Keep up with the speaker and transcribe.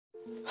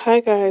Hi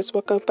guys,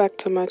 welcome back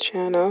to my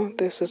channel.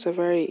 This is a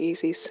very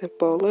easy,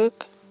 simple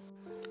look.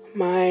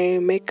 My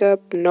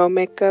no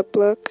makeup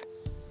look.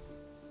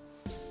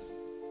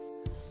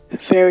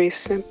 Very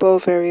simple,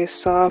 very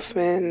soft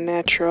and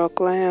natural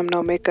glam,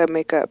 no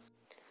makeup.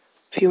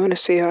 If you want to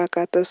see how I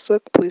got this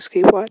look, please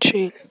keep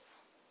watching.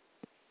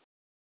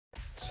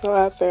 So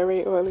I have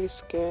very oily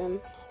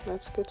skin.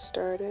 Let's get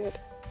started.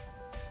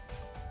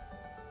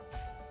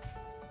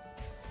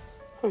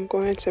 I'm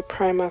going to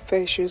prime my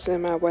face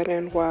using my Wet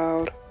n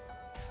Wild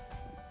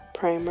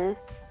primer.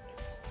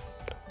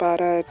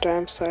 About a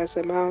dime size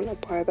amount,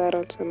 apply that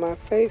onto my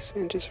face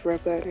and just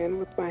rub that in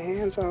with my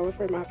hands all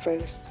over my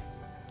face.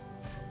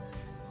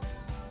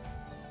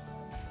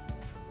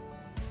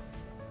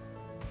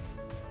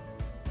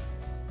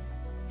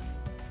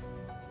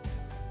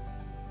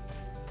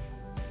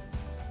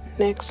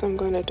 Next, I'm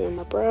going to do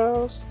my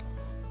brows.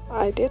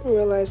 I didn't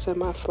realize that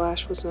my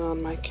flash was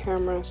on my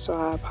camera, so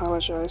I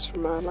apologize for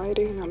my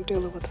lighting. I'm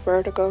dealing with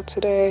vertigo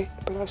today,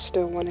 but I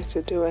still wanted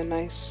to do a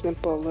nice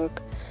simple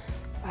look.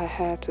 I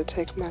had to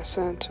take my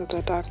son to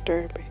the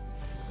doctor,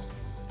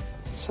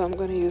 so I'm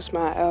going to use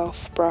my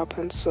e.l.f. brow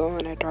pencil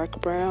in a dark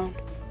brown.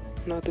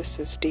 No, this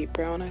is deep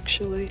brown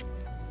actually.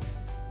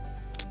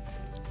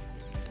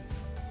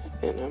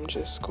 And I'm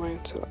just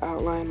going to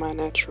outline my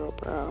natural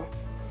brow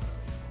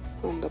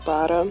on the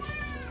bottom.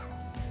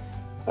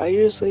 I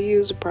usually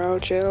use brow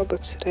gel,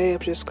 but today I'm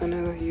just going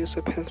to use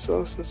a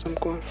pencil since I'm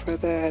going for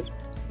that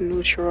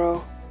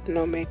neutral,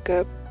 no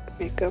makeup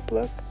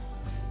look.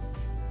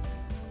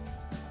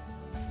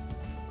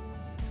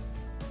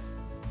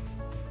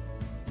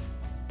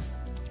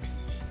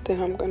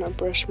 Then I'm going to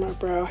brush my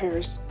brow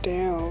hairs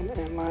down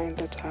and line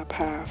the top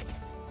half.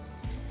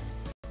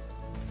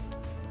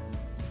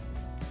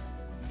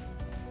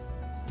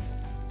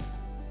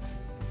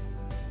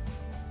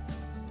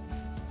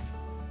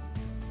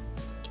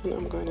 And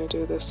I'm going to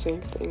do the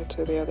same thing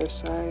to the other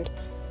side.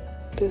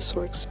 This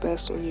works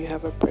best when you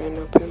have a brand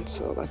new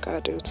pencil like I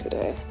do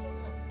today.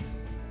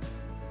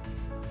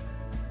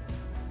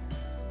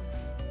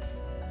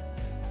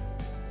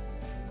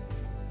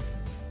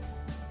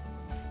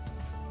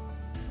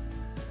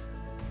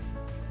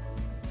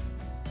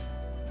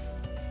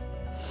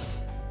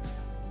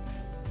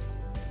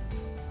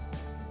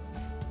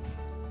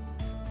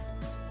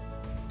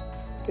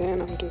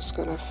 Then I'm just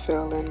going to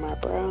fill in my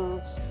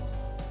brows.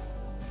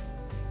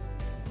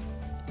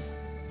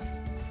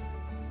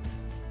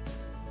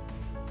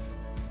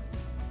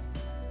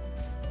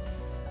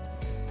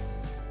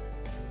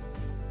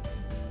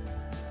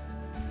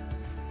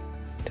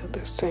 Do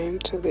the same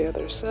to the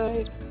other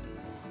side.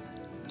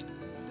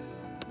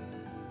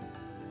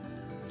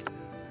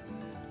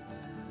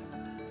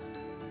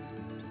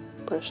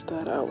 Brush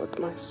that out with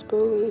my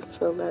spoolie,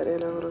 fill that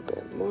in a little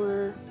bit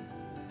more.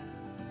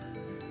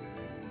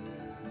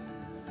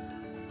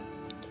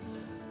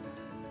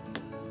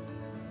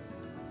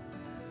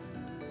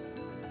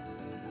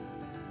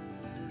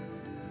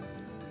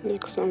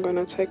 Next, I'm going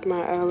to take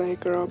my LA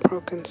Girl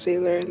Pro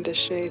Concealer in the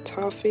shade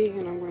Toffee,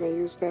 and I'm going to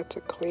use that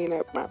to clean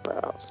up my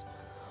brows.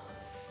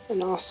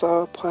 And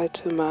also apply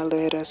to my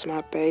lid as my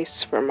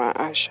base for my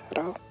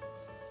eyeshadow.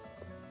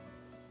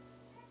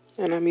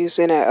 And I'm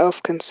using an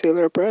e.l.f.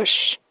 concealer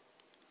brush.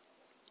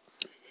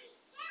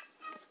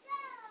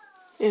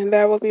 And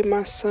that will be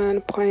my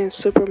son playing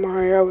Super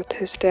Mario with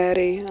his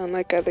daddy.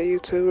 Unlike other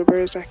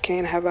YouTubers, I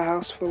can't have a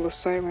house full of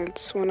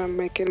silence when I'm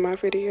making my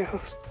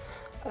videos,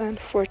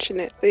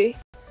 unfortunately.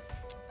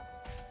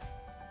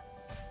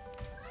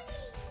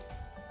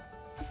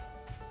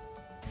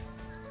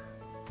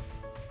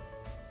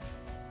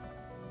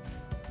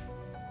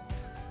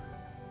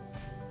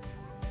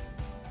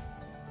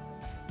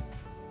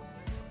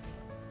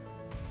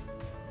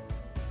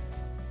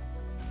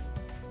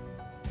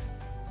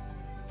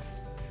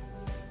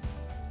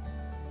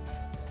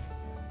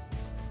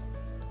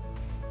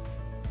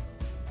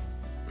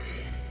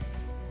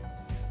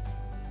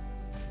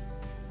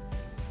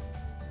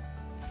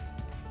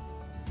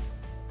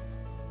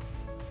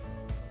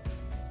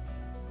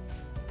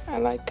 I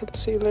like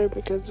concealer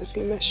because if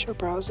you mess your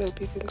brows up,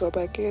 you can go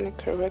back in and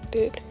correct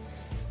it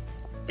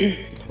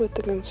with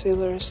the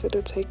concealer instead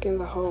of taking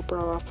the whole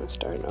brow off and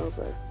starting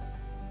over.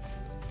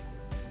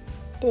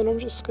 Then I'm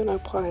just going to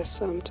apply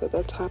some to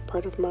the top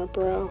part of my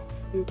brow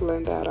and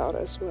blend that out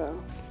as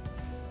well.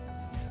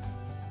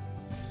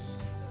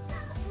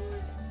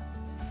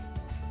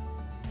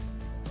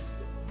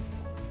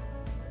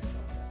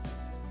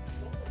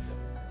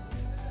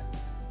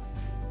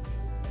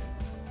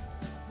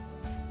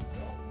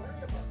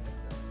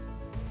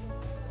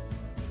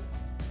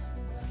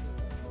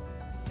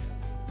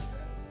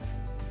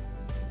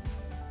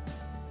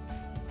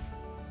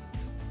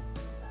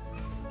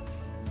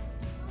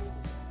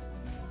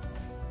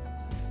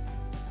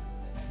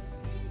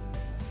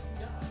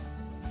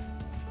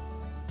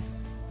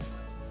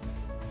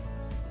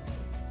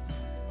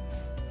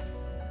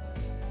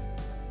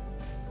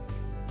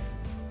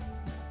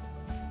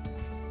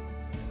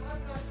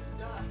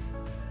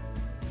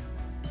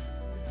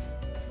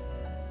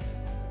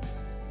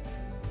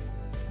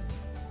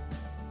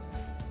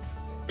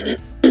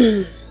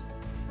 Then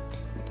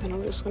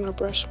I'm just gonna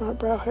brush my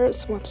brow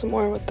hairs once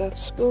more with that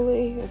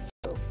spoolie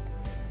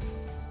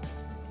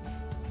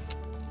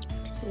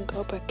and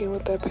go back in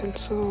with that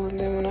pencil. And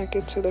then when I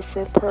get to the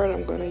front part,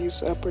 I'm gonna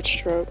use upward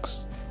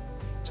strokes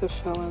to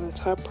fill in the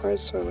top part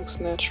so it looks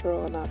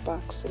natural and not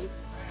boxy.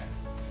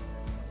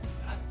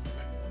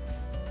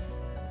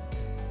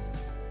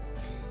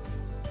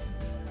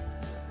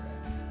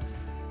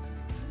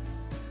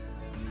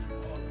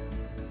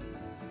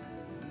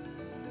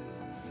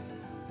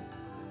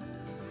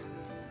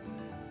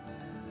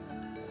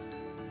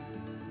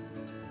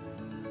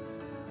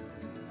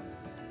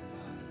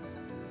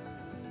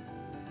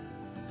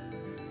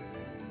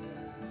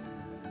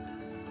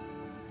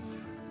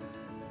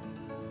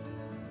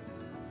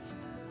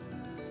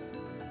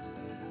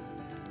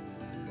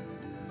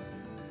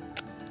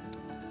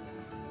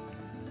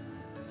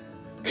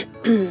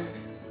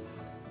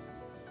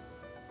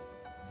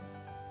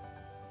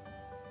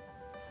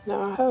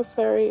 Now I have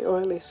very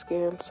oily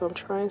skin, so I'm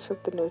trying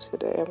something new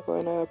today. I'm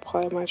going to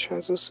apply my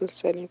translucent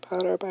setting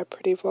powder by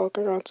Pretty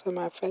Vulgar onto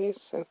my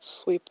face and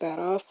sweep that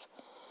off.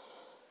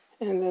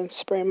 And then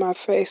spray my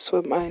face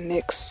with my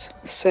NYX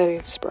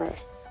setting spray.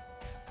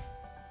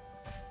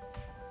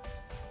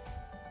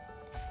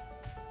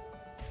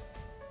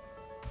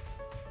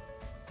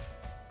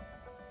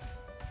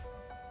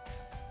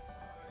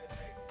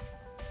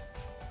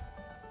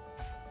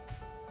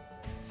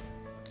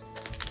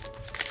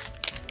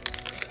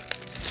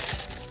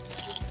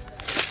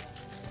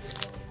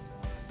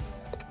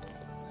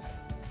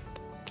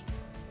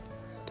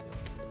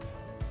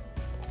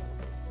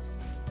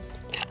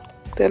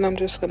 Then I'm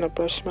just going to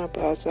brush my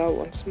brows out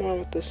once more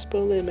with the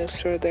spoolie, make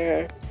sure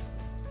they're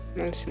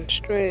nice and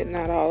straight,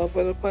 not all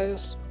over the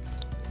place.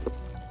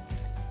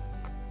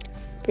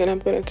 Then I'm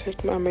going to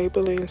take my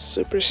Maybelline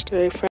Super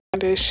Stay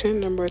Foundation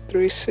number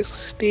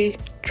 360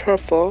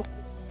 Truffle.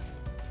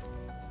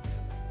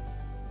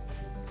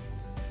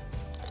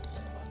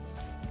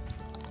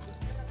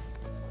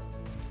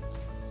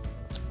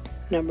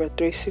 Number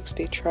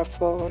 360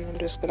 Truffle, and I'm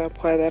just going to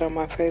apply that on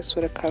my face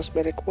with a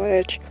cosmetic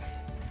wedge.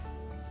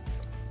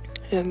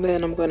 And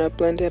then I'm going to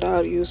blend it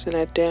out using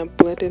a damp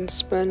blending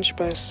sponge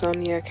by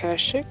Sonia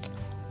Kashik.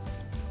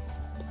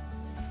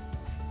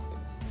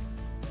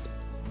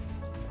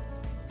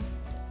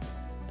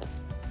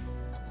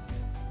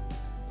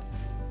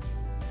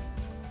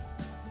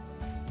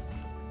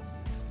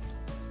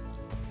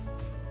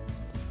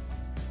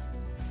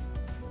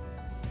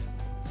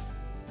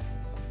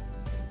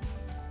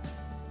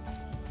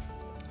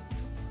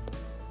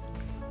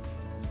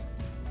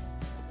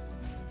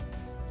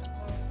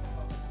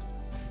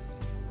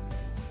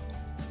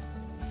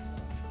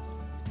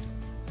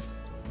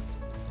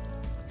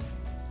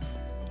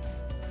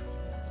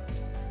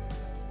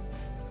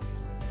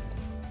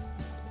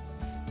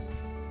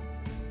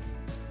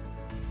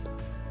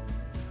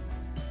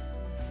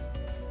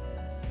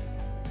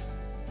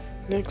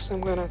 Next,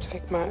 I'm going to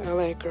take my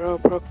LA Girl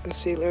Pro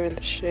Concealer in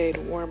the shade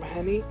Warm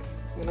Honey,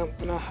 and I'm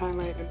going to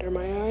highlight under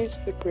my eyes,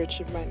 the bridge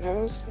of my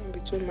nose, and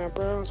between my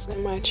brows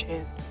and my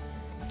chin,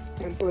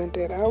 and blend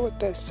it out with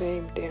that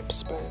same damp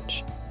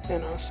sponge,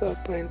 and also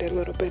blend it a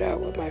little bit out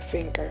with my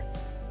finger.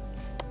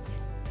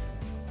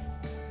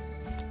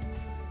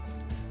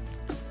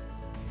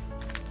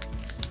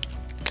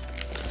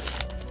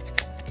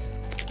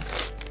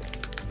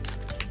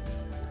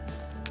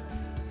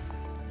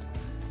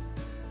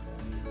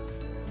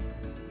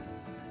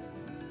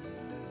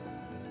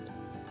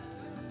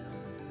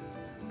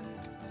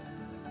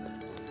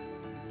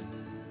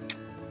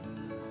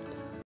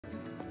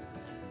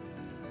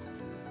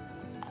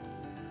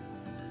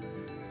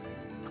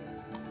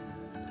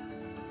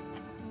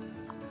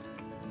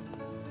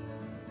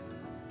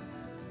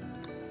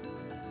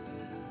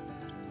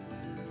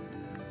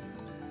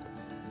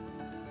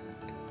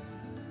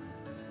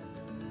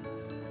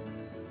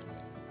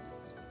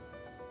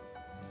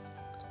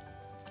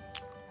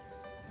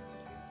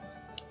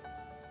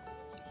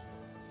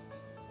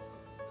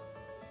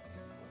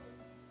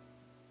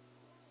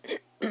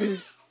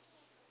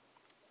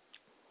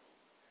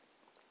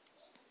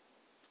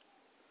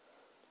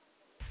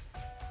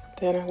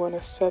 Then I'm going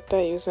to set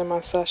that using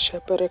my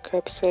Sacha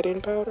Buttercup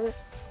setting powder.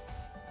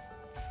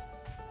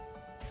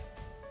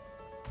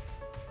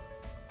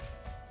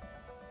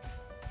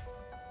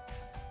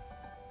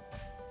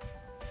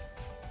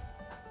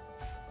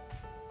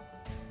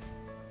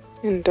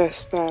 And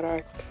dust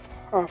that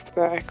off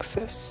the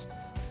excess.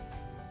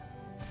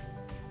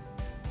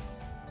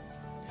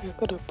 I'm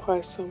going to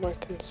apply some more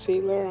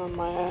concealer on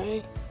my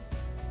eye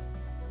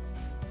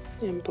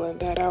and blend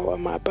that out with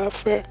my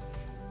buffer.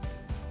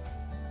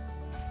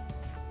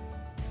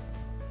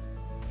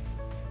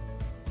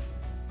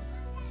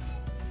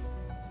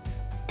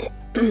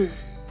 And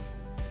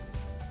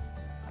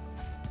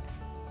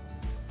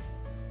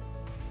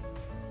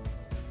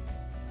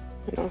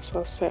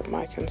also set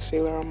my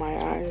concealer on my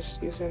eyes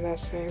using that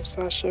same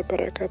Sacha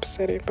Buttercup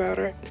setting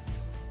powder.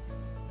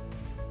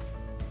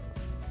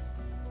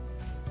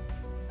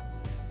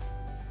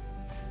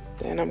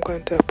 Then I'm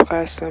going to apply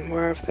apply some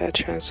more of that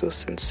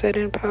translucent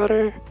setting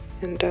powder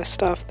and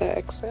dust off the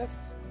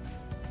excess.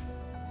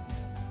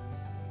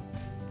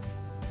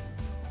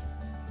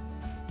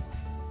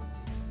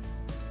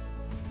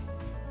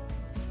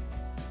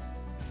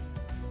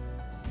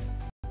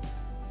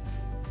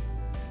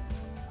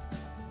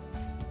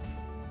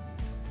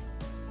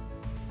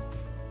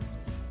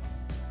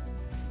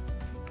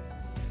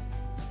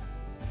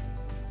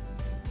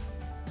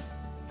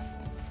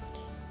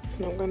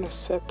 And I'm going to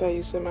set that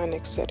using my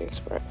NYX setting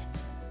spray.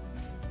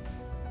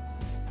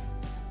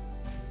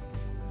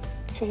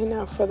 Okay,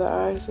 now for the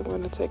eyes, I'm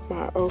going to take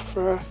my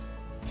Ofra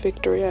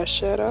Victory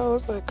eyeshadow.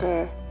 It's like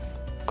a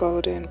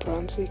golden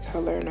bronzy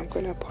color, and I'm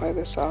going to apply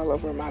this all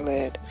over my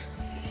lid.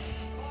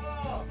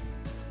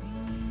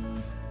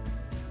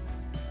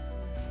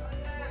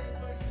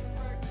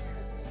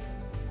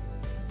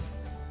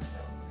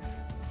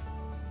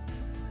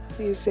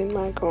 Using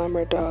my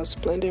Glamour Dolls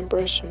blending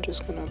brush, I'm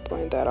just going to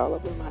blend that all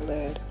over my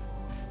lid.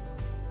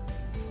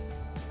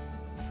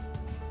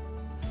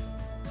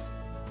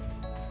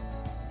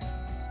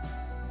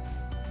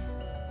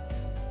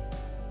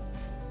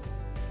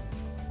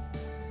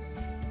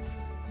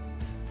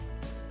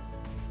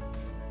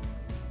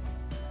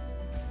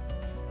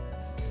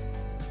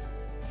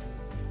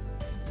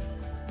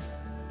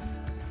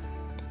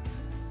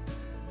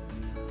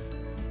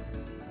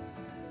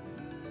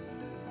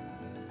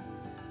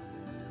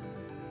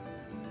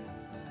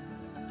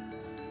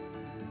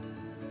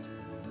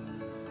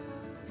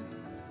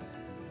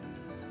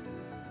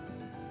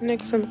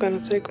 Next, I'm going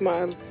to take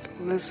my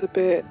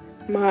Elizabeth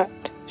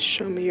Matte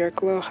Show Me Your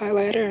Glow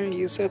highlighter and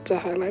use that to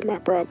highlight my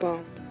brow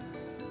bone.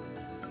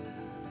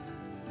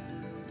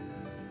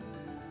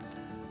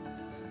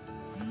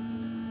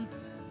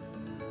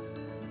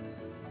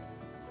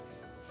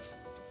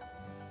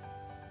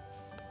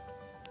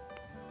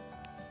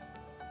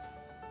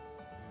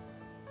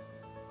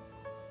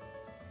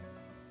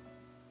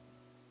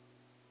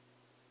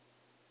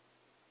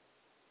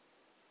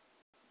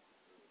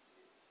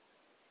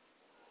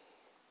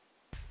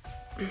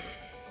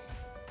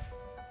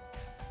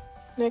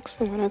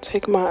 Next, I'm going to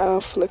take my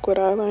e.l.f. liquid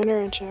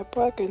eyeliner in jet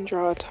black and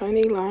draw a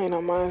tiny line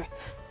on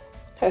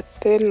a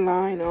thin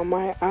line on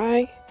my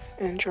eye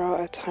and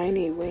draw a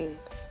tiny wing.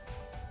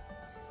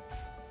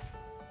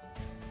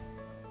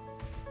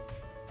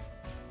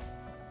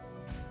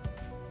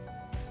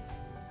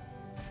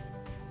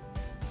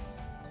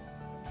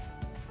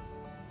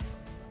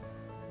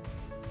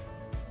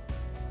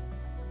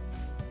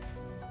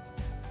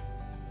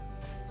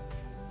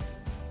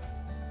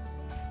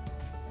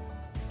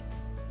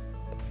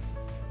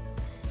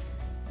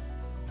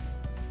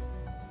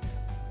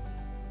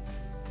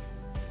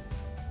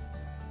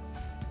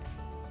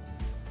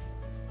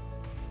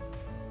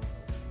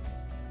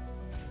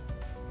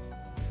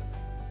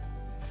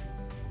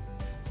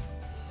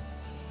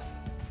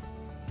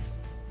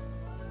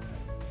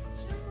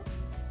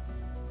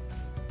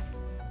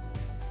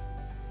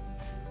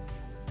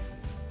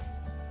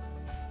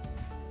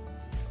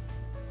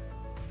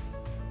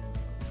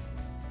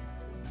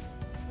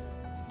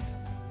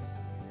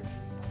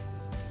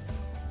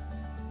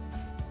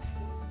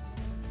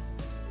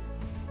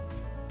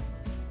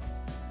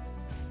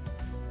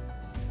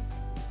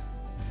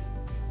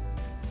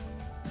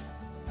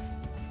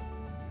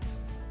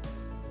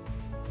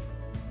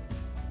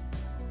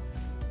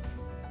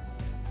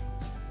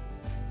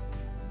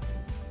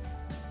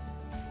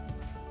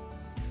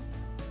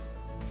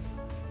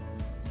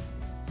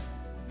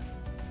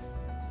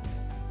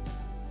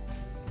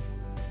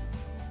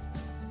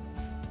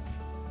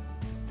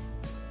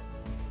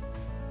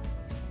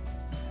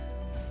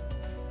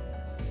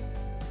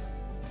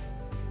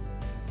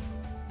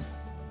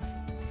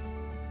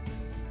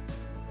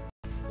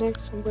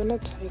 Next, I'm going to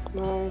take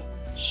my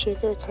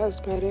Sugar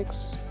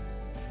Cosmetics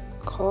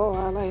Kohl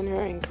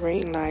eyeliner in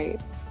green light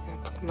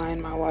and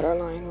line my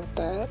waterline with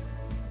that.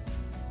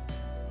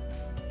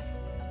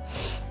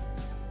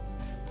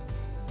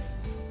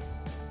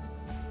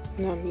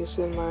 And I'm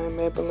using my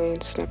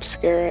Maybelline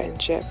Snapscara in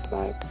jet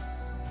black.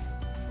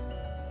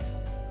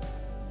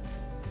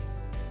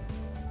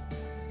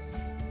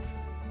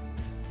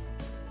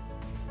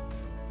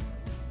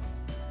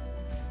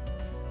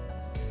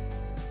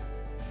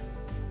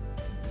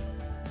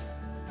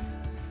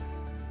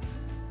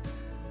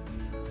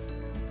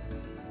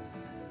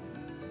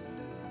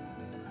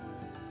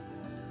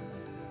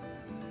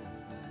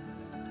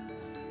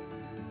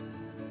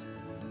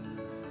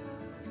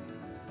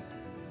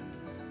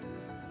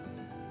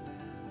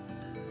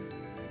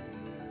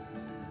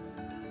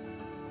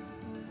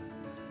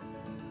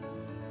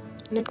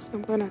 Next,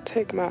 I'm going to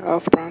take my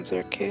e.l.f.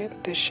 bronzer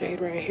kit, this shade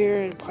right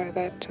here, and apply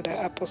that to the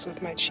apples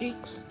of my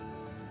cheeks.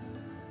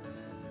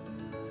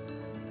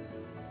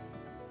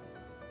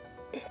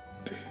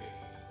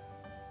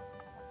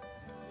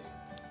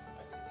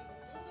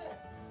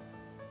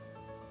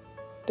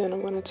 Then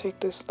I'm going to take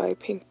this light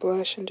pink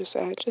blush and just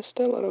add just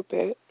a little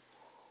bit.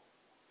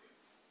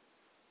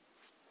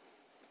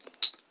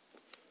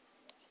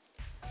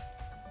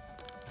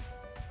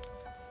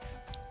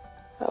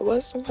 I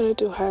wasn't going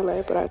to do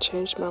highlight, but I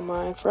changed my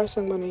mind. First,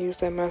 I'm going to use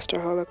that Master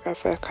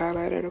Holographic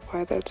highlighter and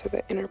apply that to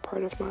the inner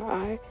part of my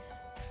eye,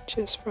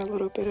 just for a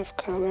little bit of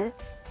color.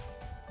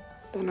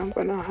 Then I'm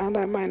going to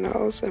highlight my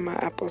nose and my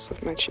apples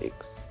of my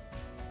cheeks.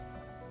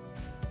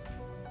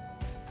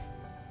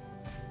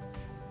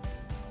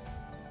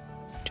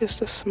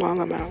 Just a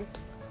small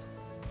amount.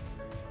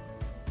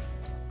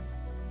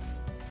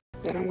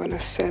 Then I'm going to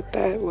set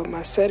that with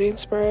my setting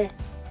spray.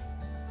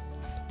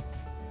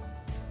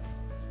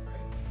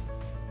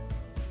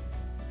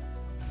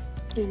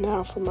 And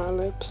now for my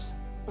lips,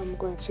 I'm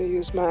going to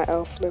use my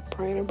e.l.f. lip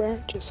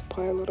primer. Just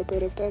apply a little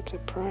bit of that to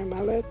prime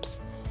my lips.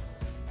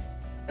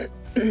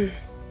 Then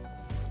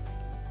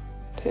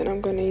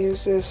I'm going to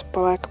use this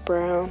black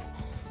brown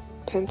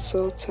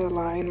pencil to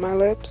line my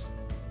lips.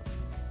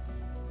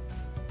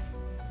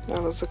 I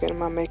was looking in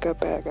my makeup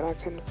bag and I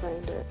couldn't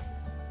find it.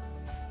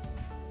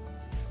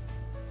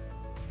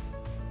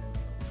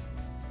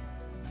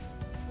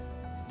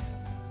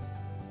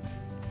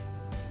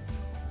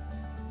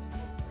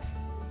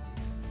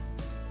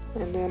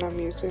 And then I'm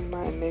using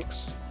my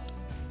NYX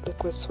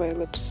liquid suede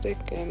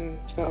lipstick in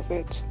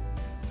Velvet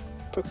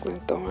Brooklyn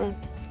Thorn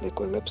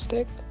liquid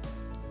lipstick.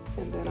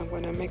 And then I'm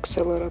going to mix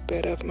a little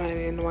bit of my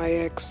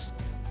NYX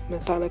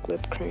metallic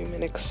lip cream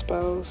and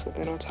expose. And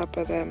then on top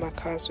of that, my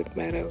Cosmic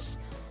Meadows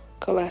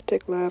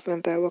Galactic Love,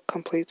 and that will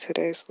complete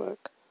today's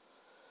look.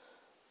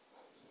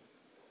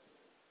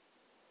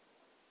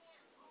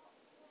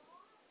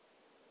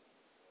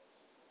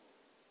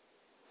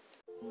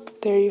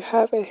 There you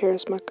have it.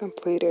 Here's my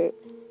completed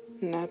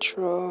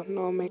natural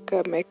no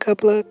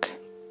makeup look.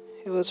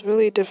 It was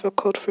really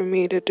difficult for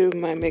me to do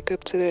my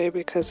makeup today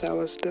because I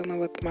was dealing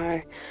with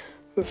my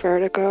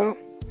vertigo.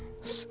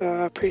 So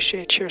I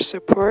appreciate your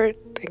support.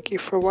 Thank you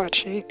for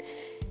watching.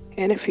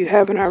 And if you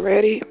haven't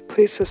already,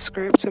 please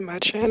subscribe to my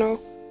channel.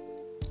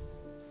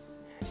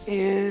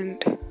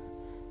 And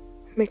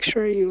make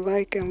sure you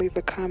like and leave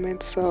a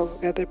comment so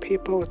other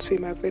people would see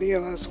my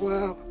video as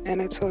well.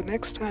 And until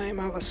next time,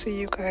 I will see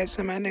you guys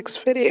in my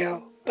next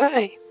video.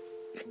 Bye.